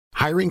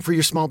Hiring for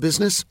your small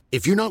business?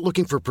 If you're not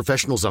looking for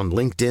professionals on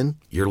LinkedIn,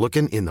 you're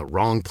looking in the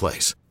wrong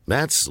place.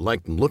 That's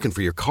like looking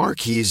for your car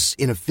keys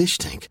in a fish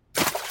tank.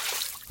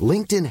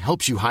 LinkedIn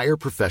helps you hire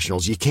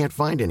professionals you can't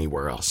find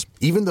anywhere else,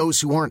 even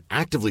those who aren't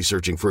actively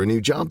searching for a new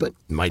job but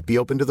might be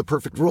open to the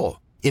perfect role.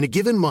 In a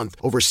given month,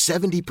 over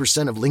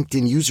 70% of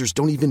LinkedIn users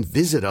don't even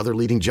visit other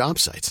leading job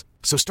sites.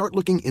 So start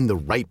looking in the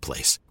right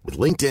place. With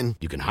LinkedIn,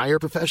 you can hire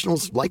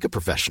professionals like a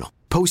professional.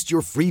 Post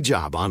your free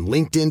job on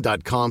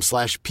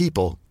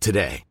linkedin.com/people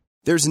today.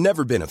 There's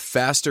never been a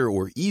faster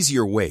or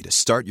easier way to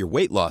start your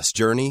weight loss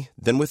journey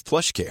than with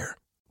PlushCare.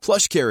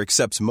 PlushCare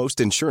accepts most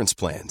insurance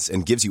plans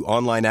and gives you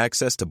online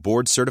access to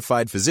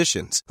board-certified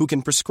physicians who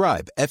can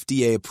prescribe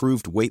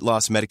FDA-approved weight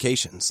loss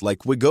medications like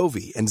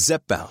Wegovy and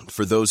Zepbound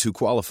for those who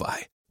qualify.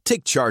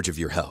 Take charge of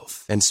your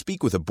health and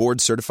speak with a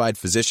board-certified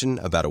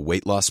physician about a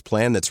weight loss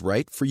plan that's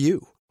right for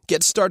you.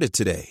 Get started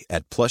today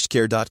at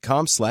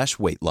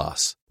plushcare.com/weight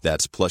loss.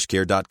 That's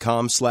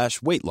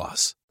plushcare.com/weight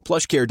loss.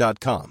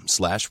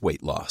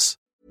 plushcare.com/weight loss.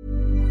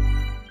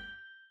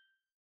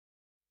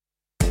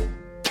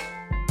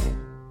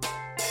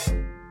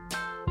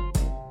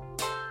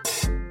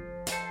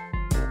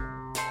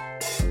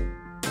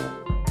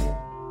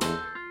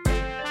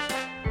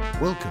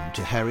 Welcome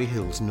to Harry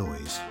Hill's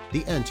Noise,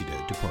 the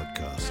antidote to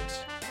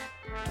podcasts.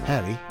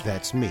 Harry,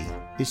 that's me,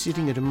 is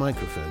sitting at a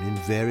microphone in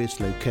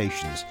various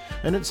locations,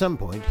 and at some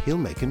point he'll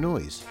make a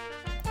noise.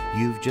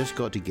 You've just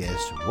got to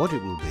guess what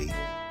it will be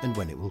and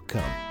when it will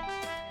come.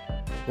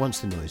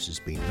 Once the noise has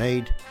been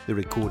made, the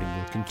recording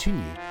will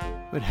continue,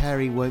 but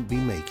Harry won't be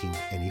making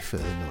any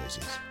further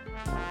noises.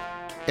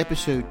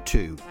 Episode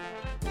 2,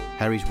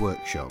 Harry's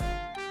Workshop.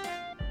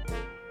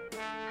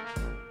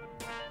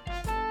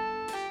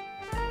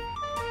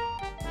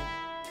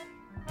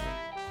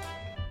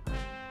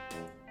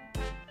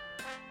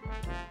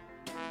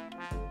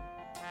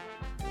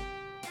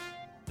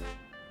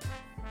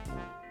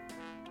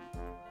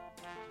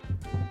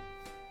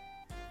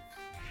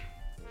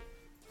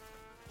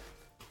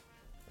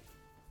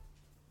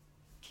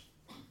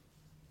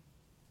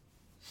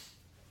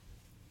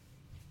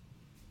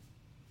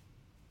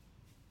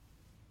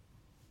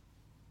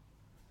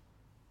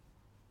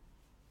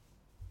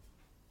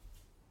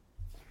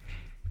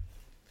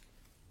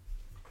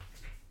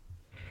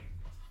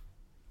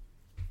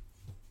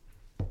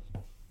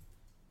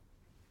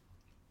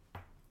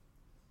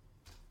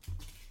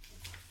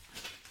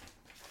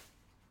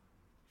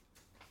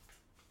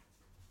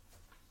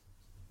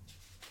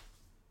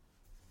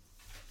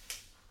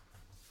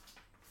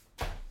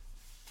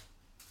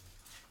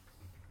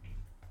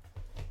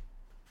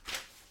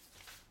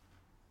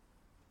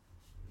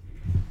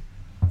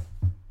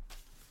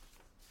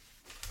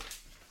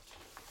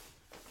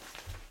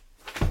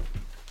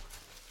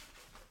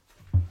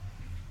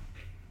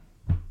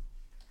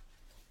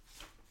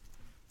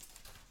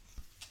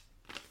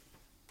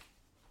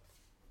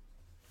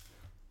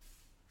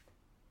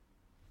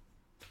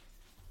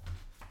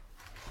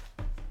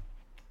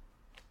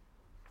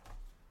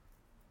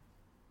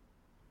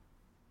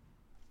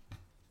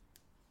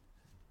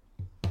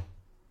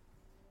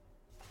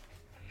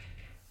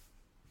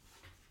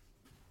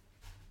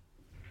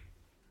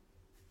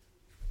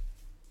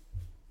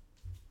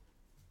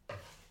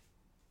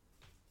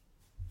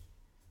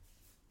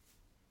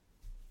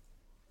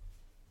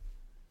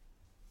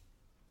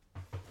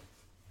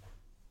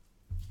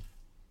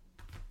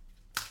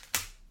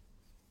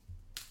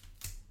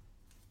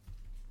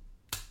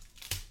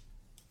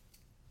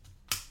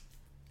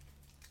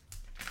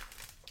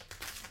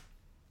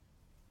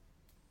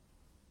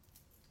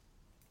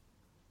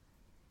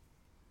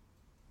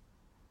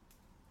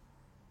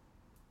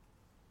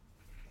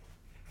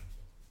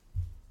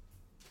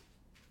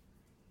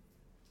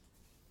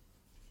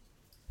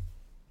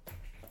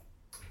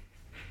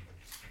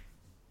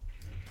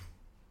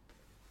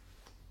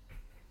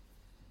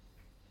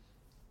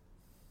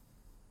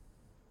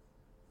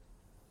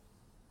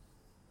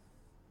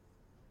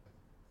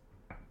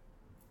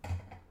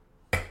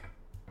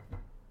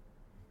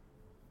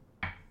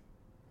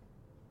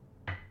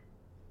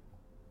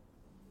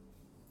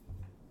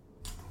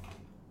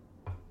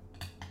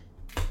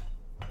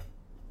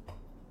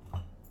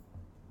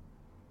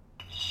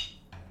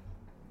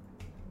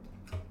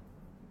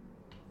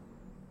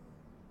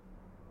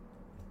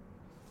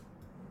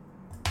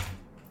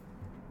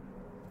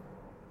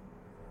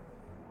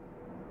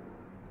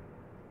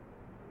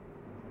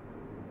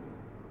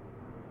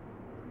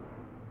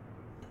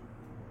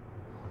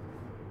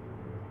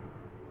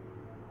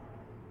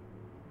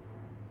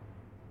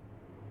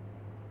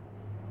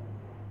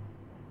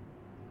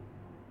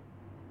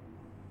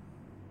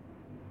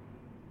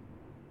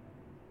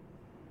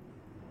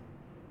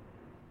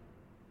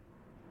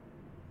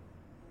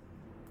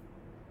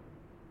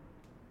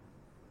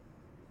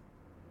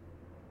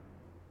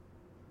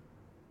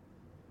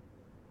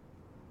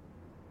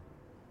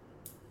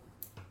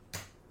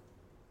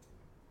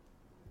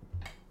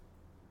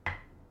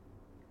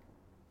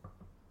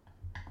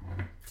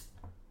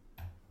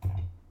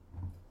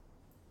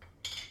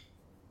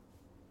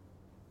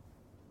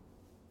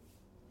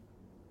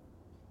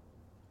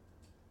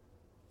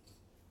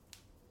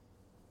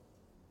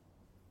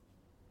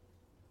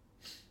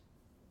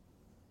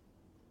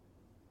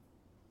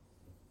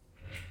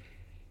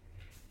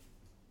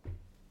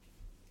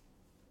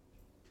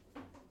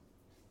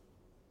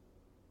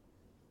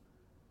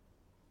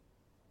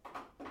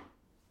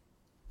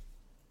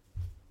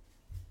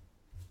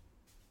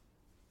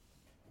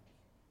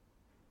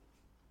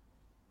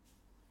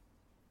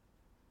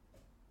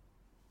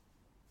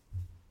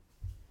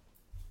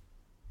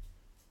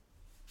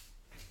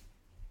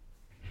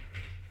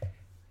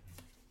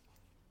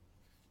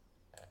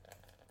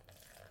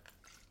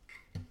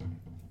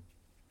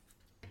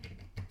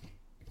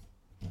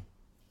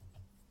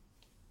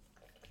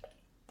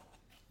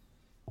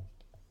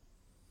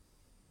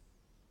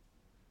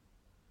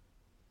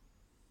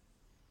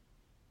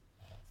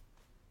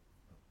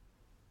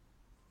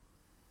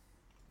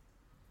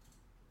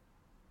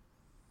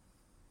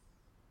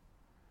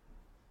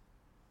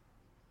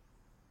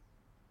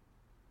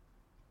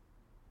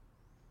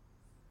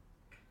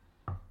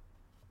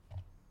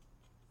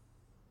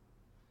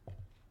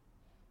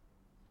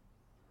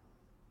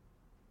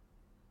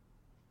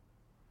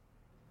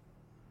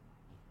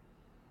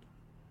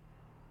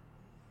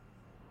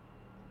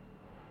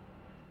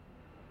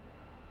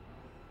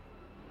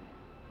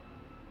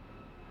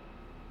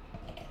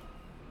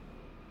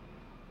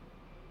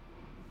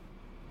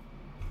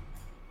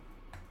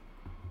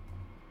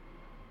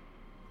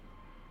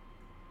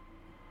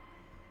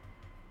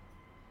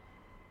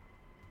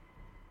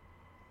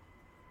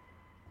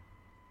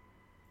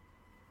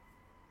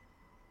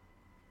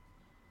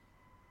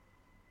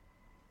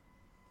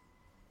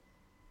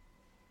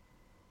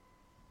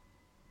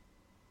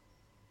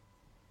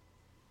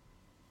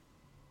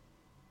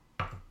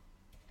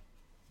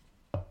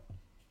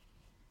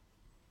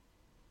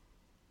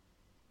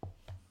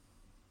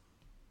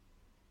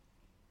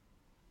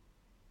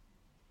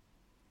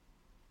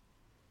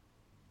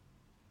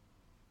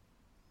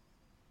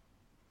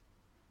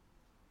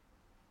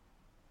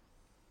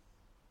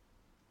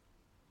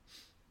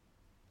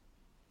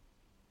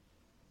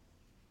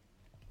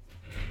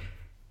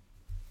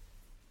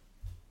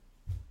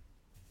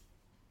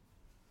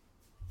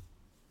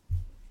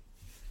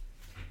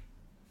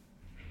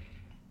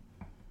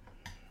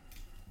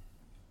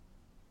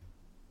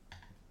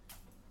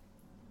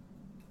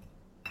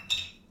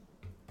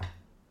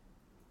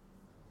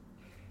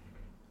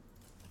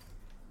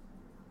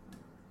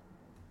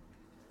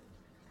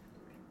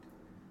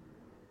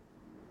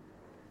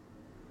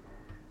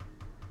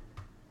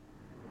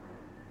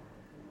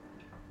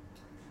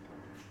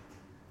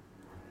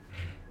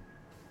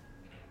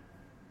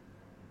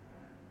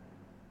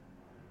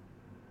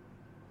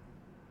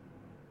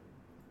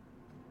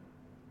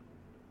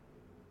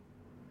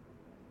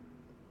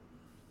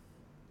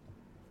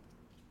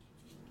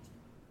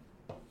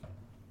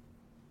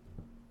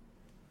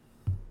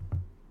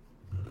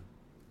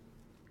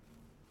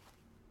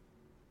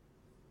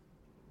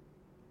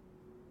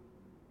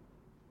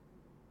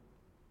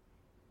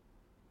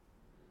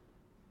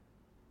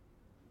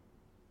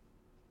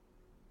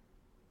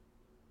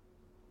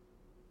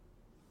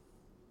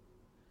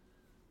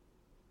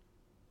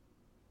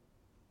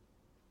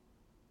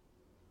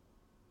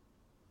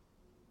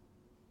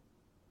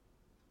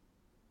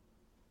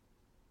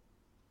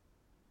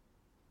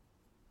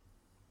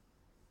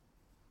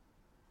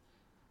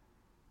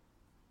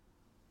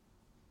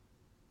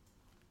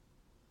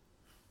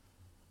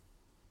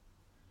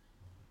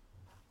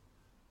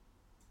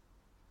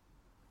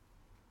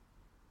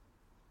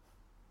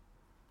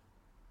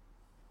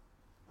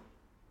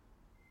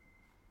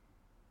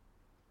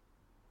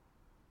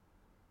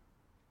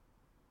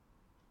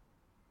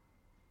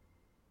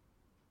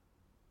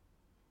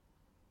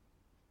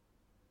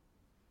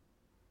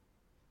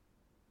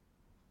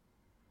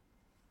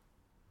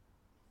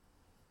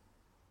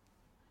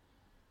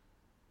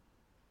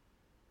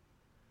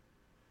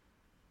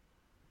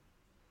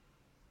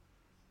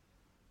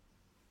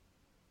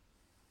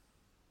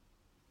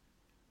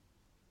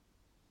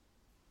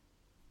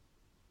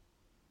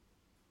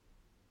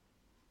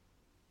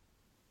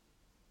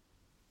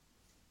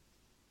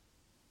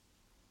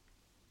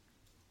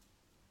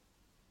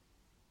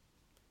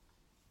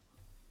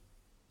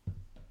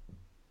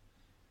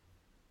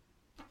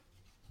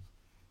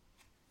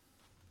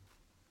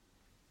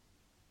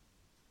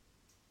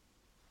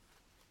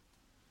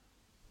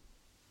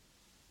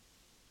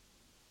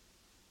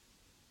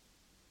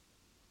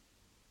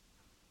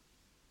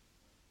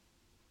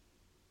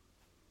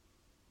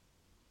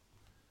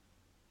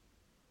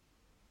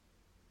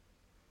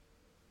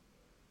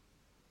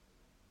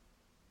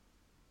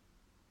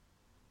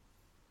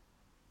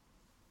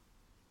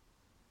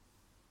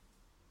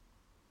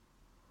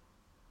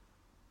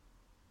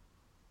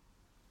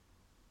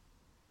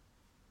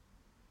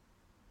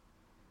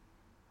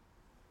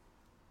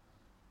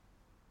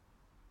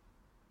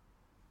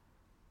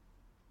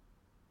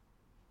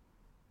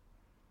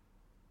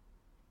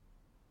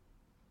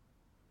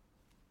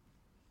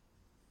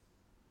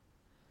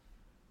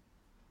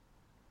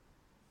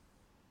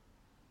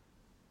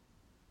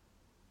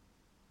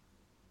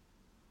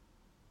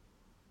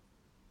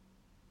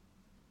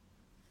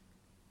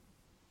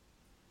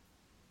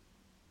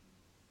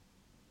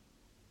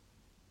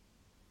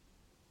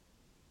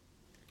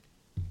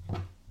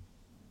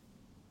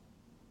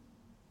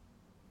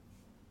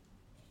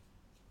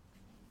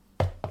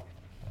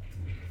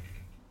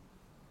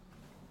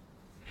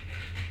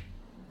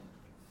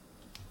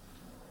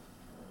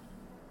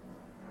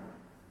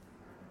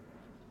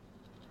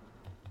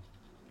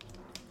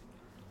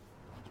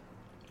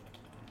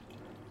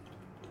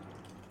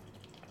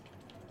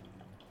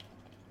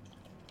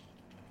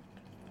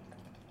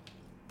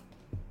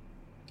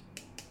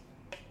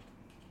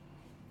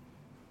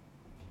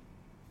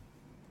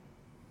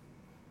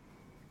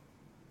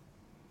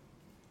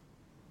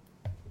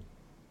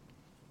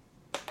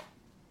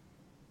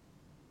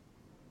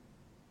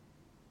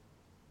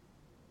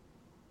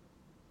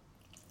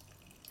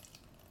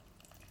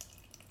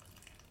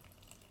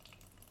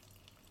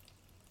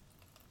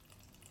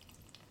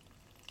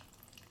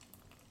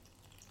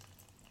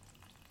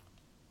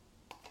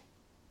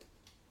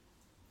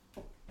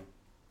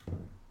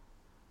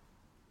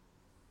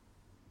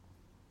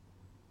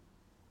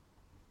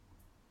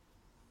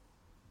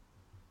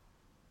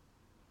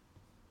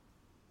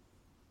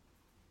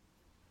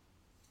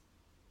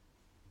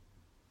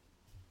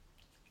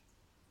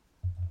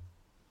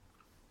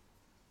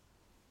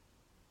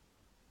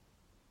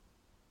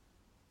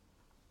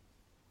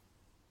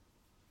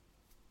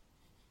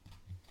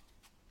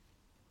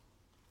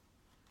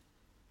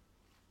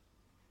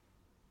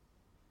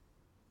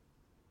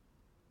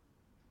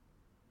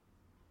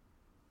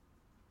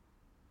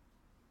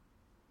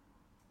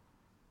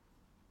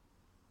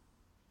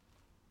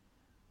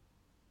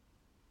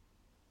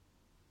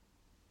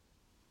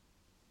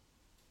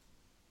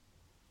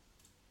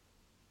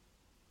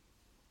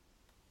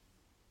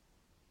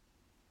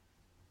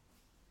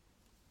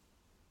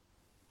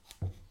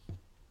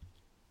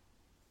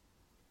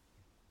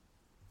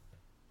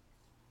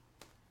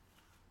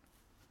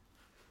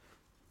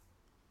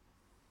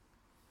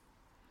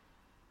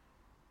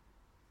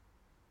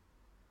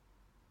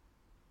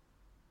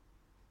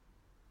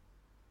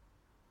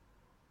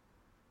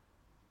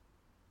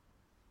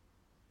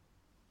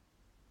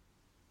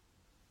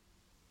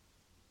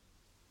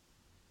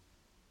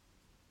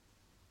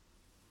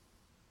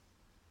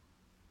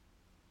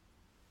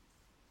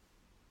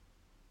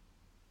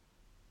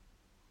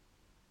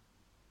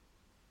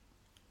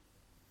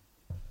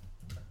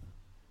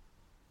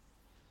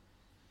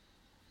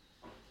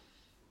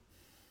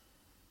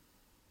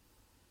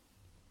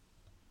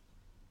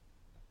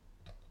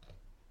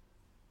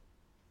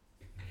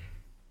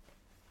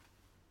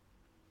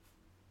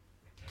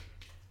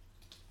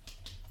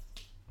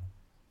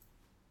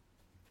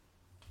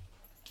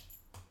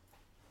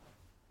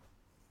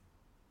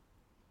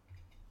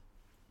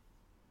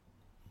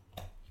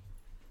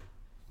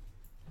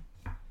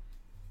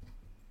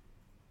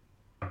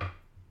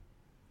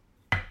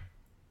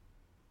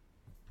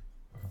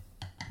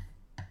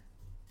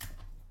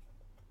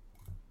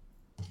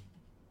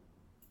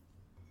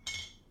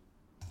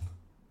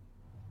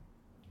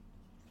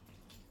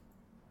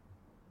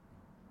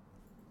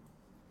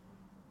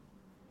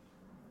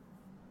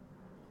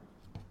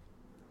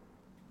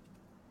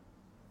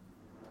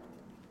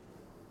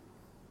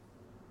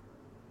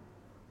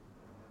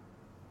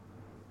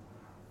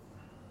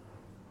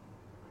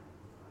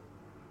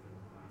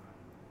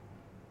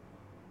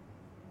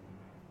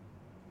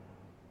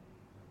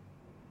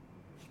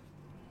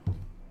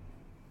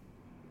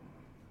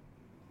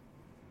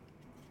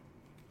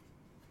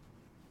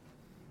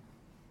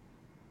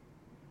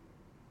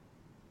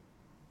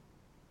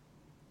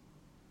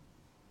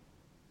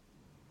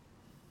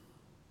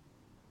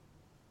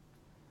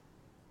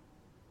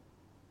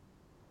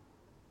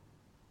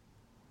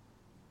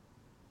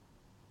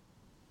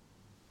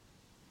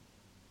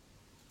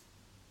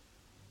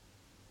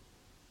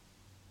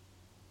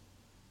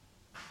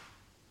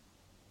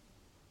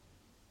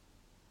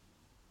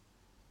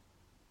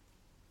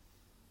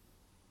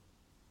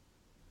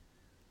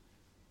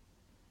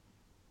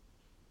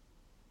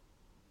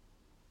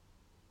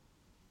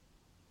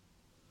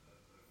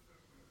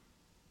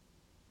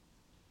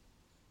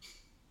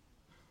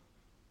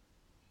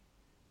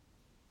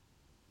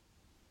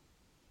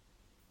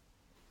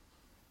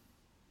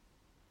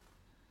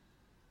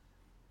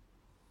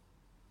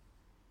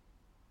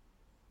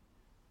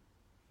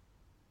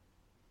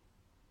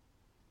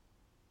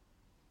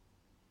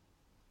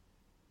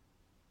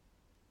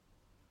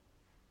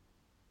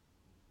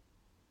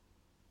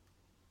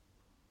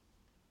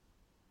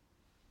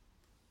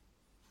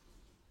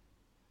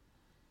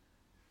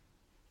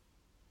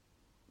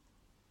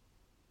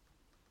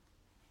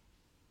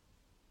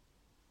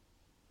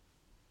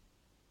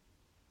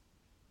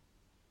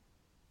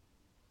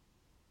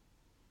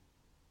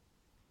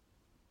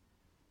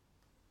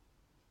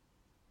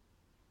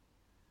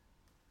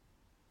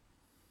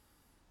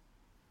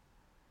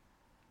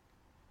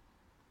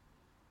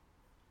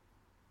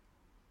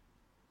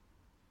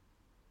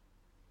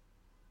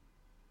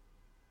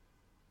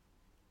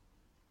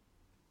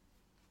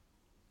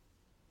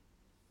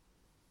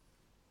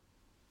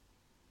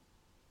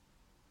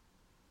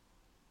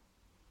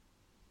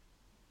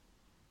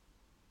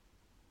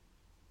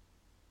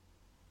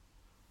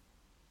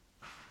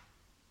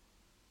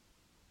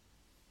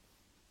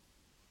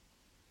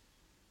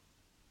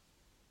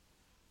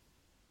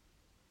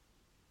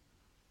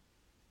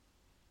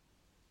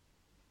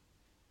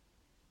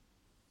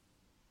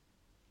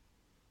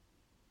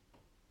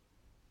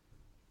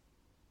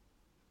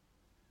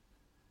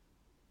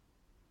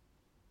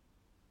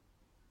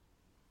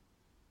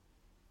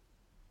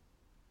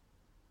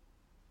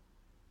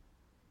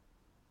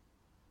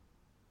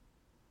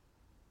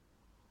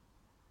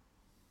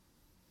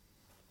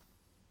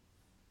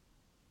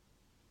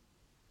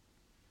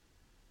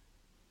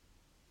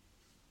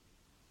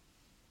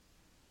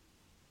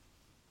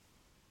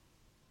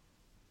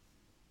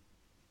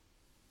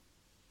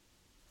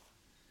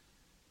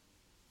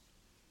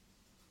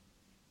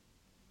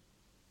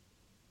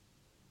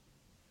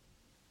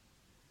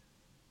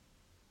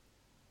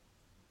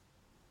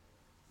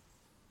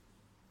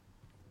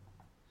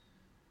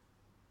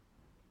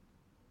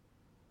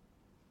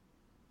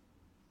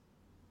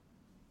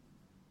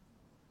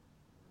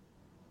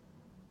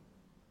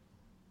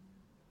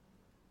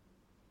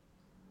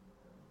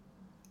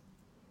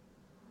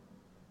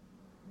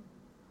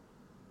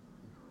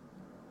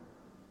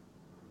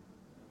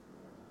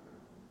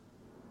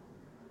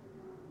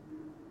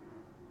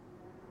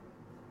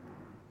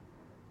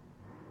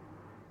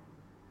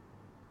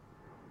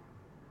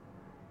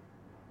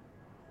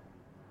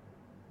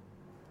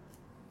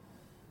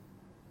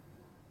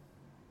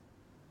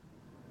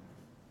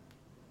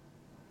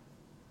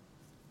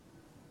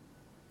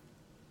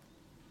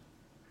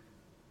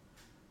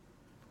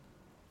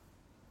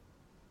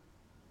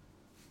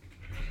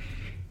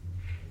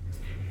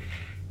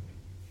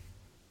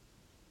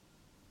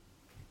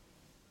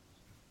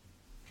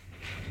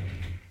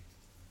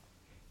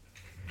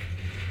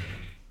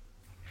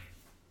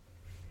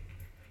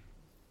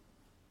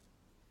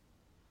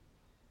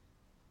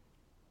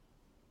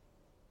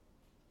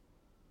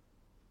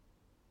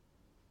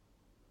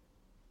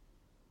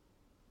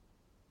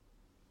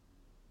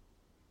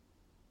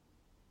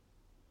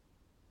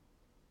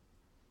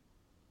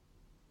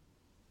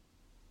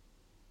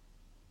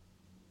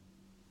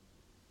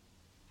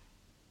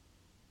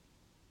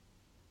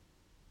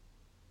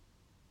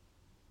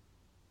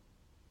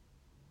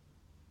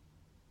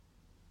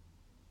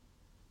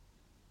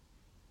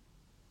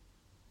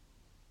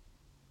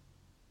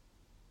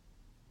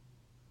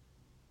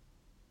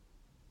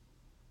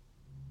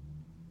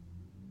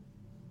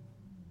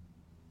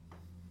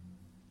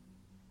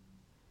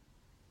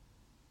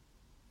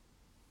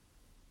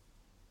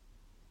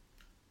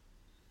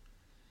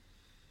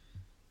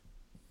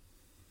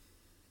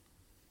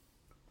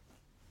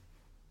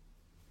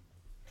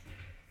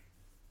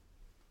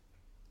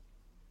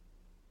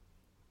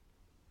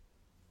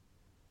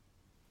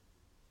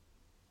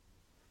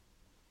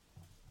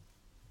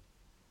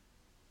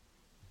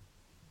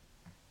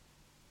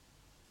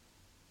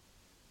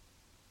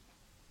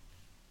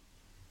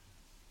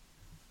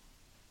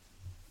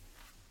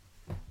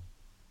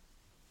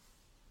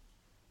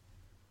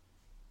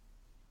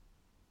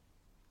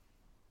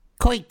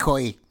 Koi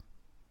koi.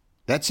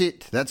 That's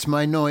it. That's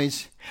my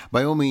noise.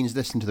 By all means,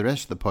 listen to the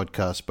rest of the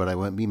podcast, but I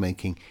won't be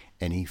making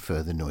any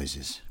further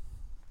noises.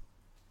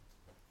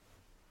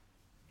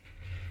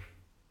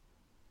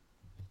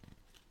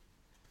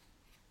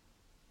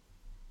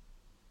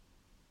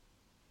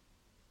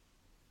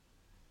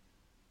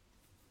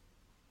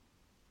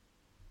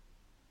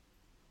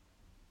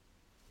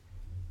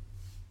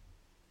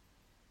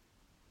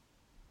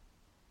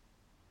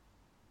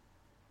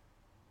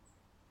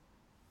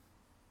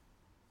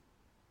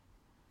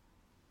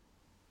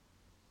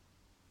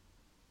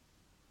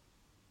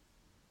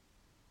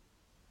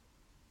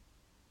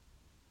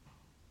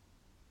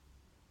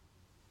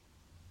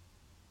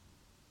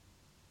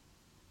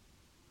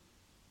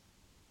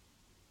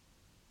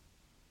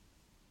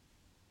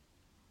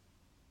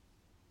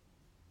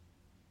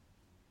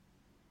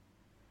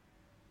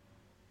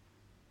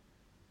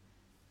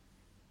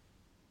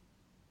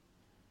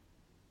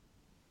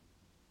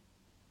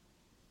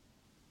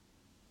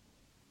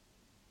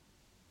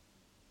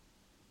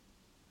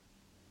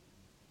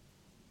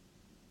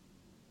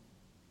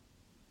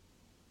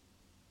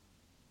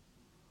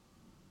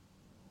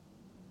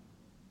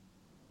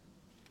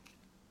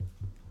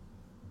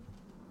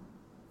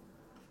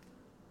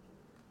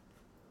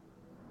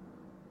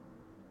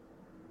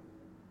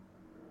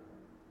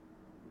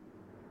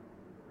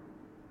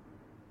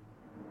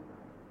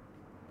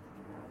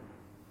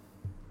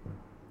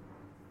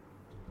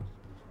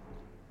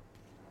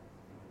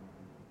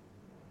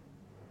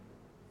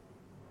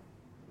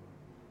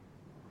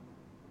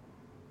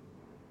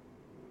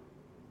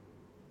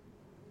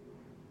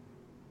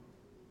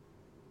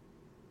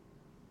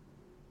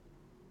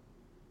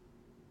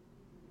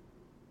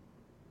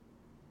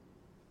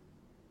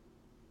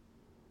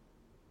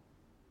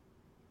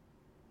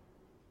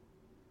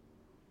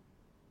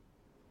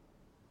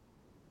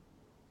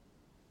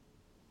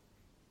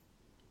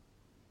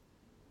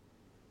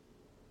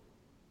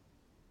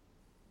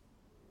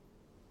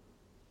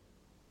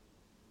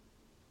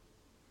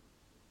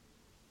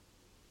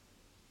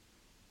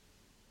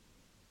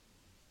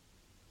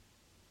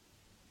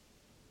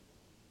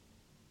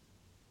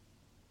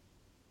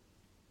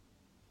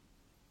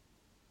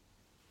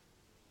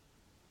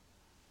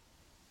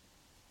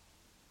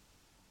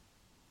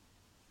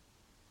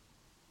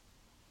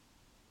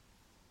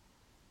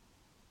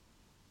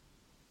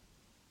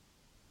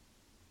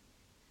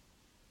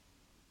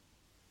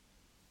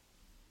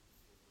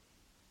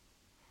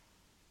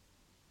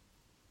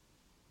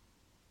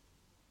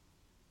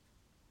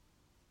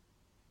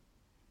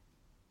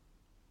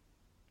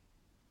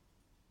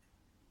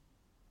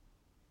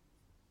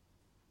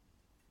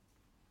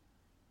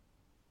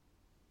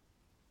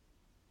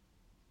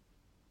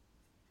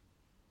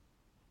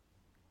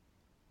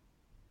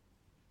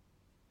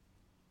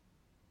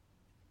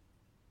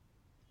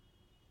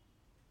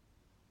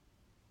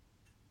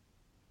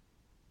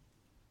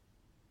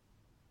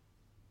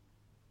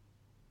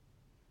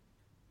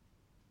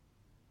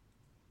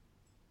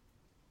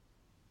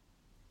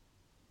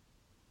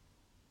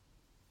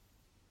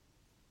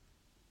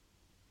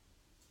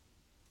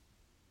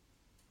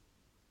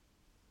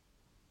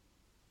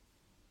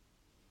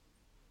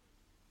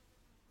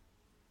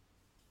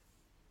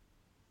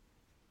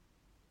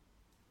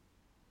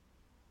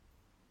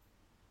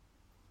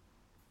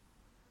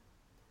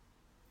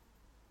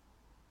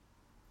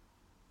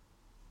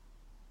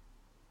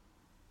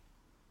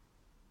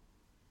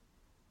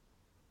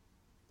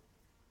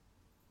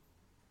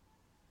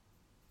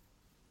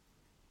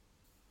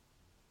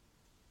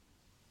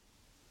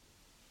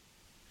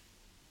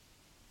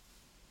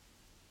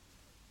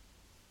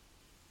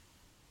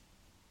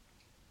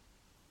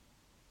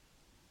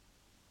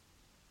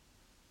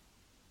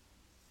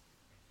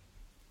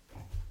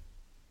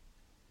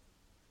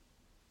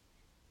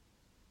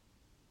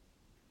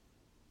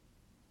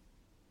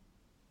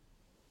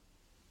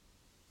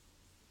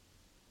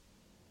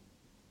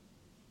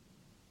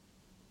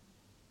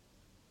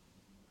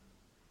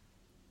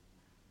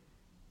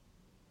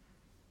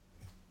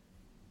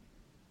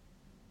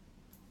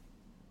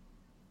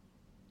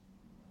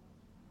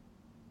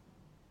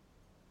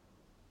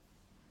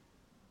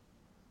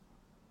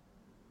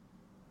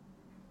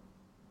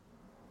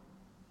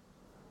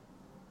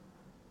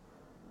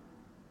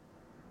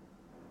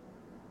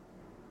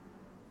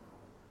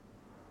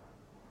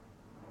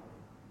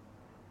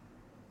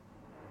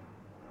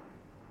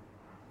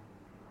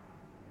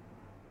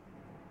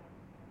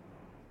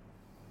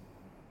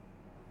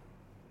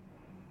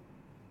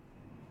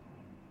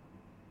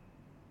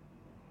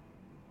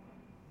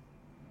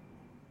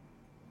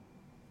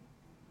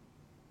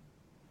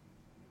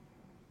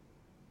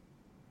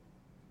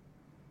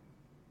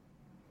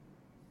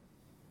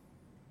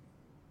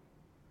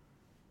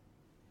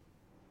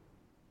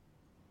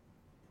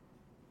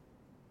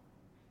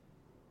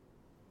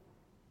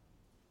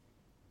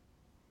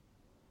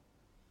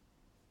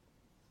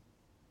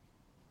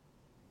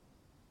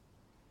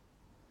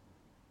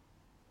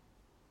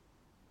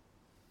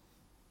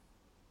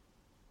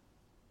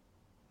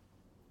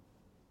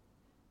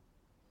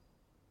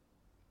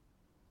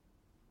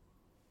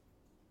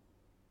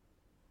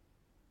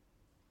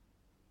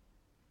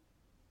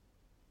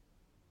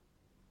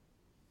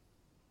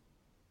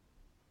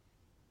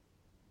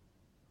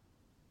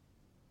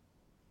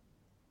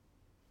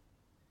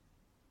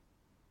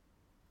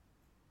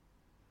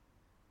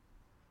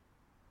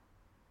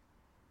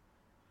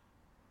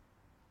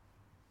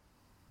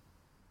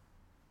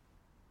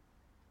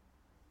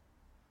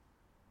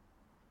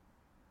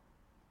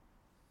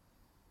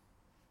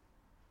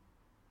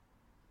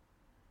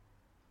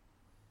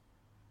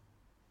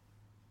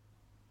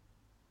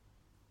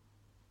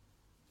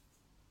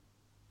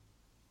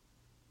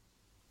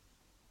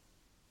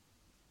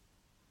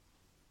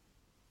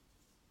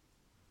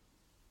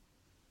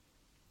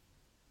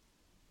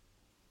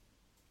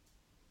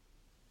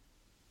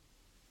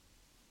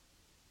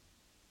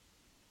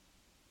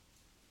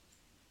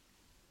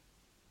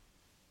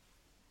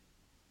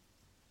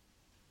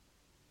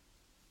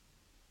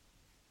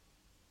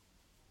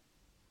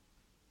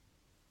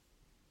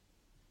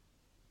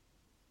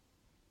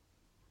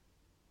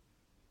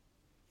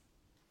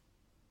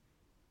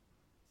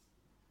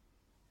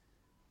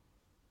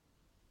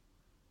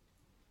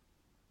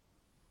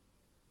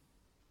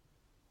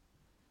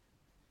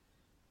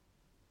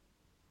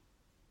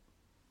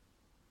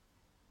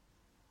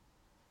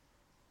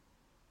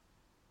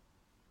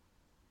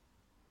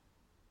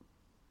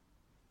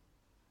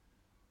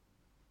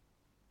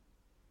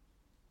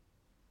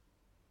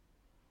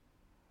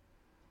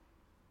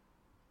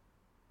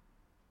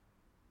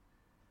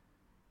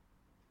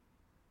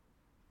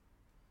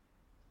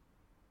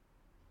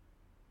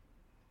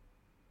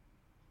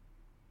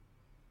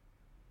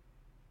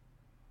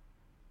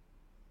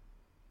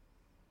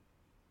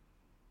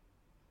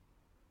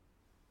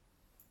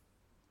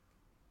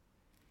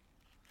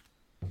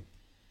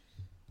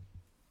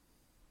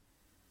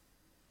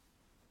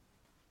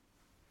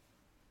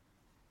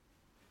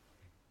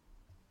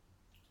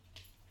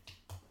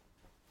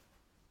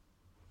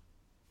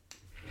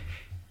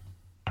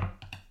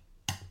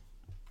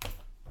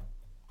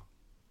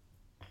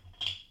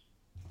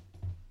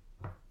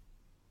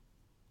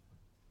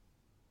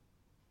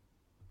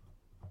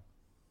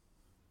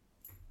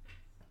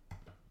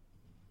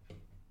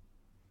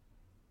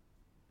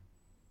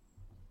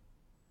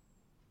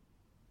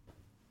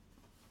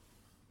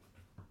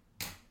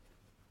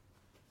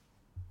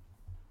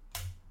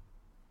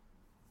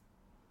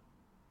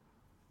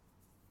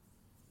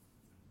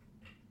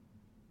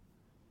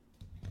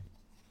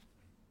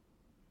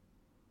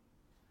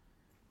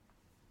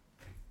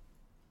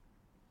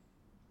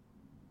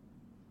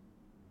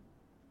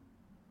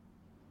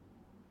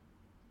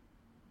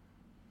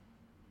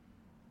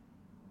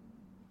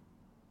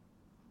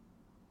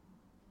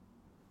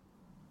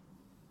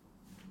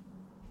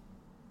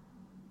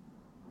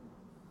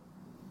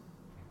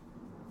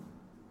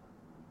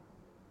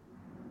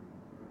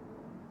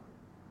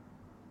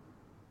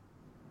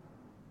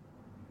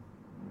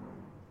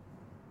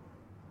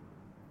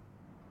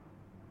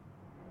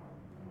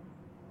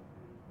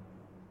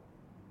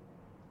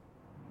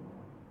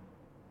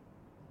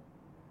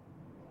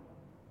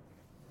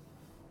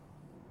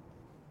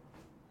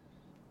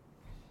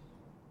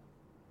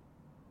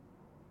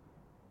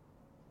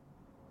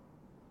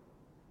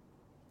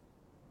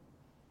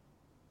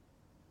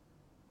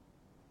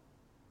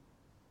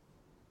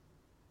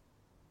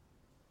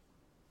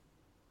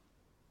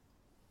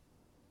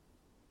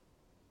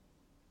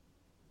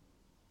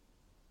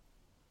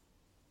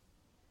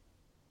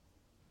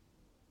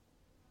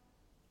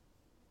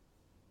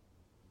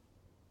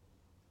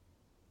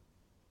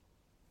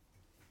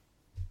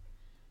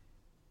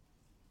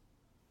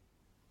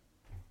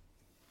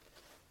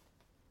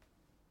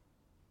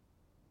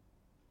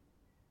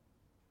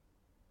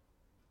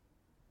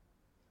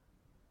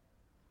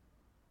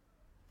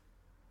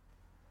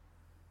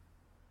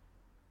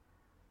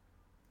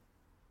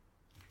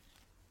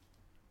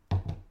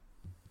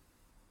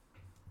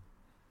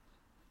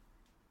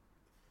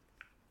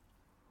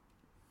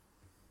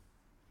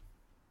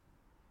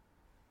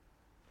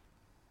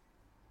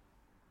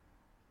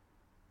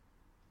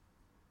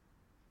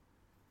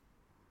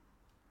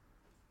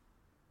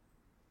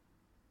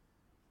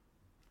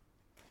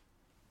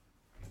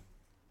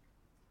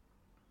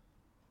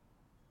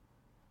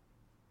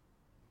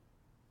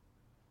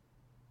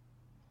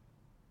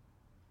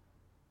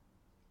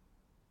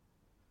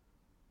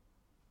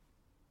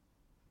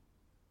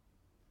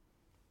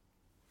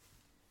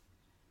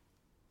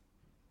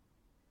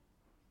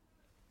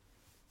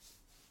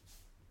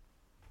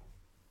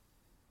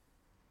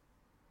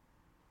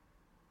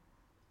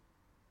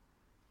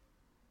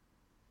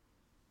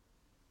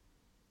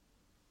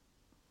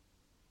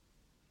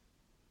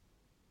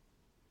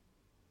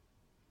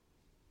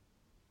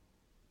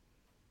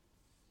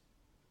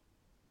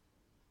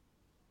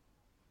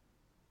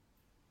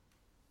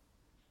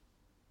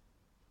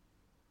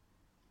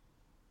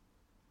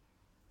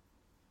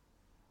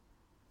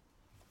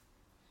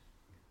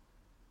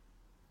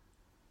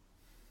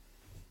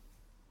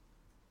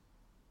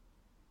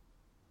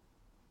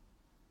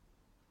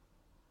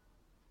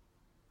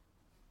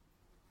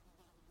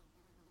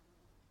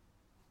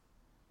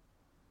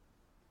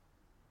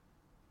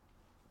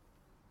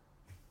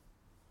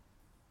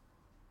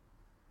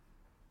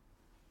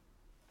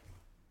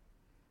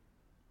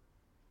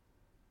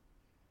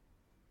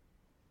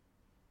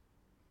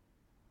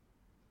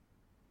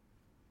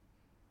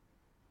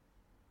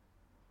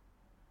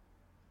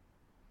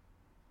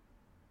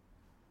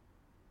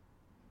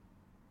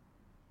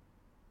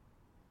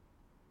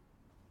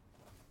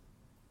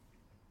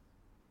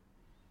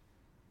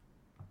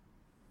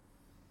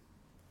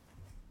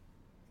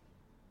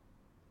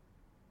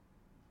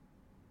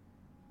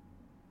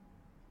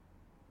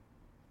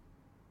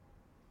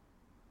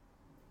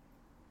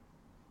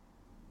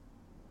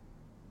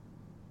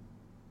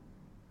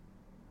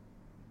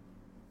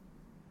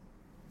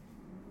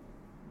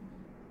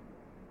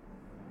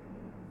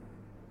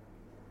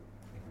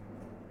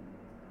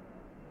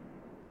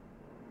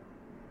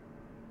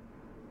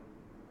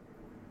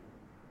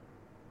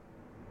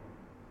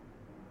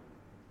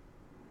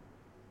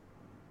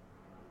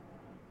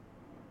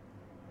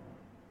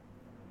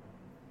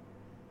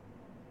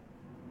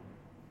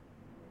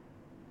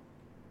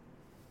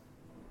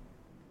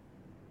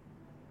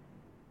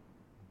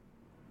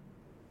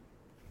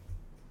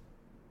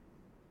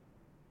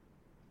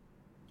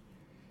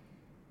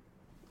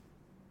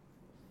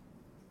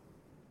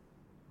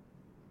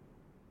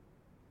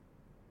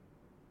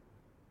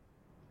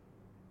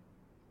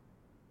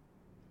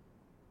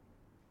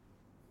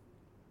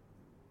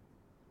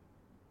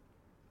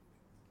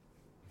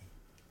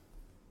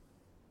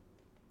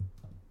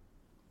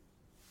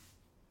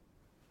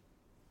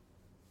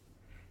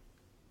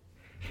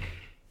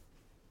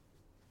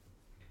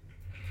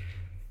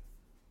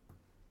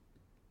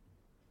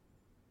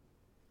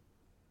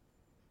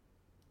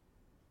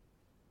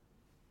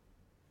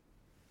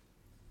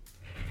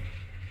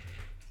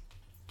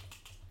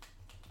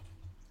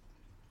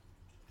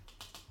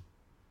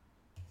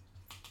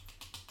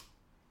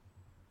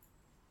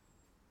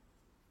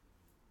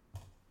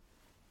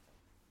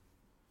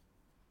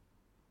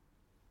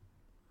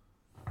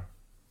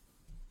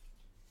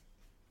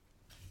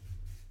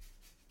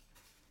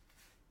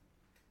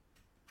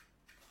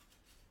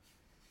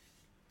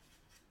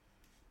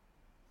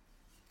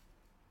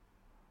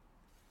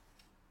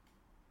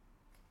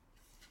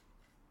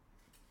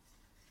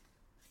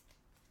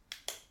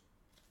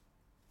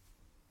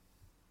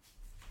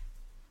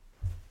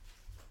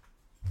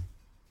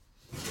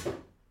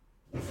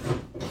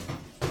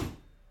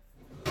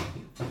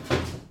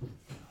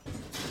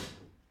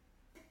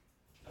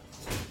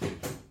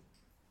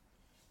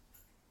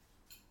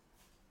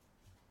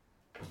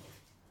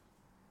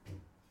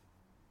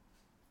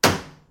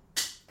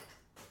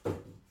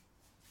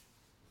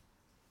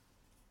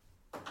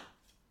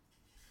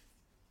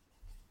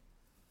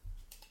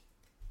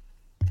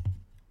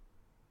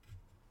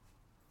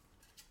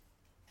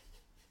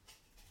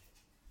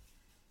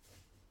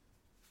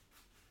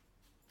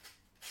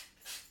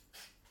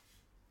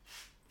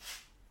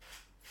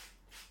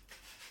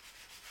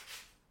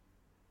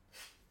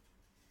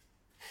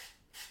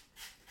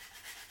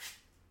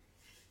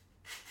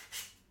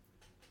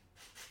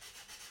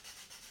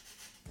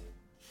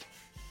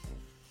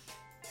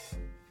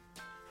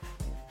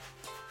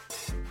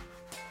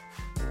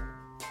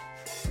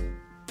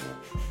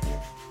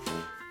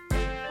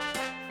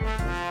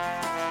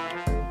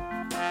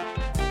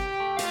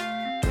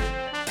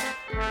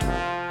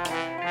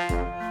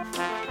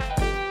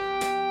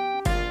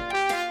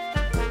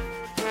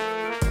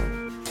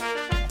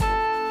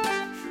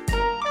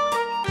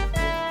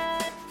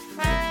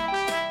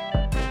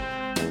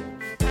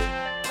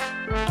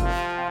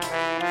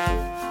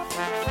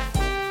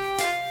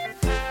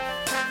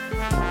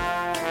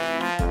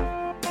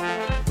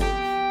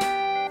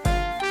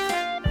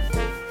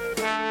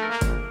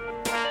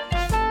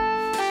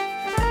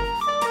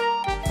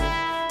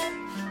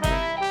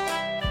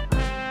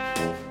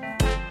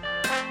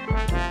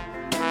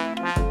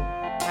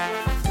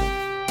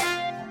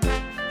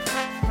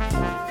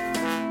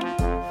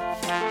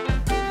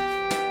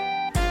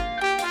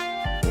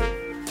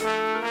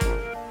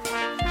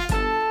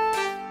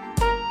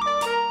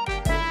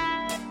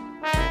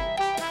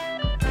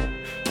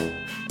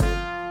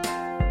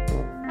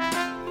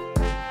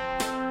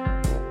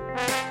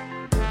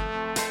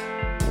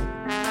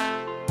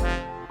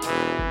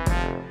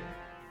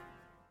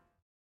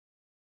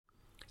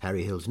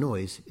 Harry Hill's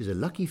Noise is a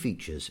Lucky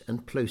Features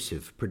and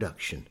Plosive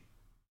production.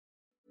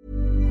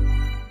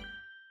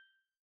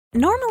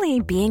 Normally,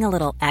 being a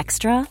little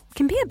extra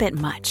can be a bit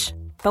much,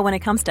 but when it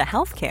comes to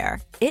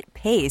healthcare, it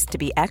pays to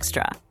be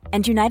extra.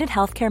 And United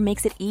Healthcare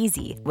makes it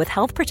easy with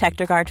Health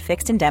Protector Guard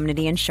fixed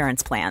indemnity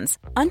insurance plans.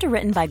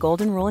 Underwritten by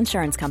Golden Rule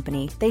Insurance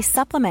Company, they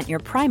supplement your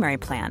primary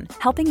plan,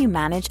 helping you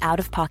manage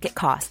out-of-pocket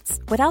costs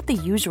without the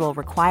usual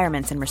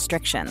requirements and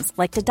restrictions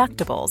like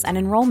deductibles and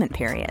enrollment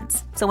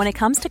periods. So when it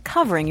comes to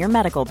covering your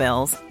medical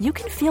bills, you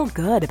can feel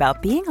good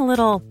about being a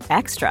little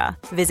extra.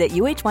 Visit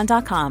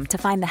UH1.com to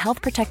find the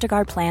Health Protector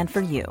Guard plan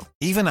for you.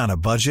 Even on a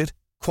budget,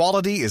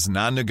 quality is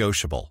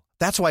non-negotiable.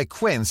 That's why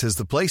Quince is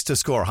the place to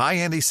score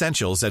high-end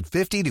essentials at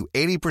 50 to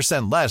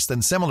 80% less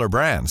than similar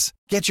brands.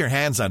 Get your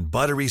hands on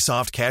buttery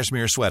soft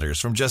cashmere sweaters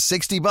from just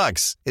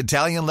 $60,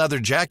 Italian leather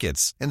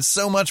jackets, and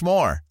so much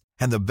more.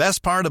 And the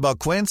best part about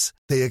Quince,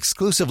 they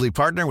exclusively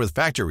partner with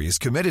factories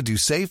committed to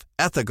safe,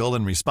 ethical,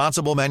 and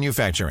responsible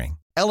manufacturing.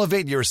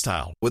 Elevate your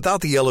style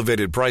without the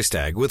elevated price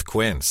tag with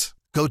Quince.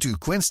 Go to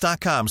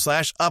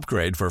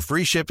quince.com/upgrade for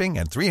free shipping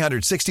and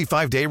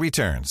 365-day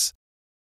returns.